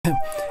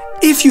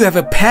If you have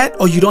a pet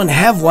or you don't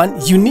have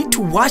one, you need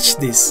to watch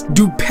this.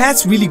 Do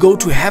pets really go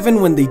to heaven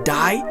when they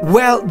die?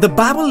 Well, the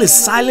Bible is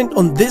silent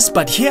on this,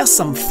 but here are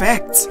some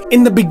facts.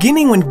 In the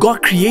beginning, when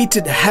God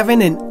created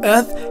heaven and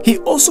earth, He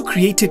also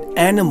created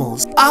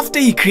animals. After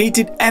He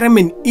created Adam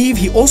and Eve,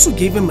 He also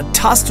gave them a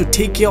task to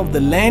take care of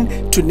the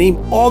land, to name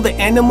all the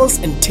animals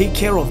and take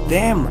care of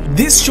them.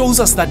 This shows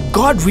us that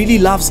God really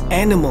loves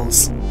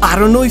animals. I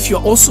don't know if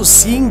you're also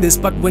seeing this,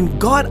 but when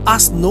God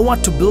asked Noah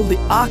to build the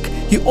ark,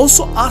 He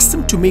also asked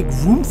him to make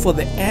room for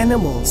the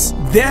animals.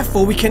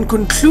 Therefore, we can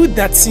conclude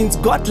that since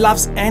God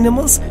loves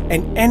animals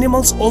and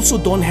animals also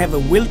don't have a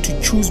will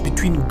to choose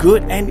between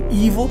good and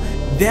evil,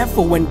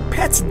 therefore when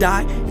pets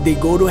die, they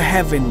go to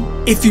heaven.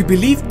 If you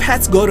believe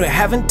pets go to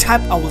heaven,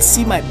 type "I will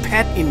see my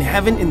pet in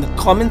heaven" in the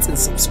comments and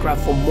subscribe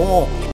for more.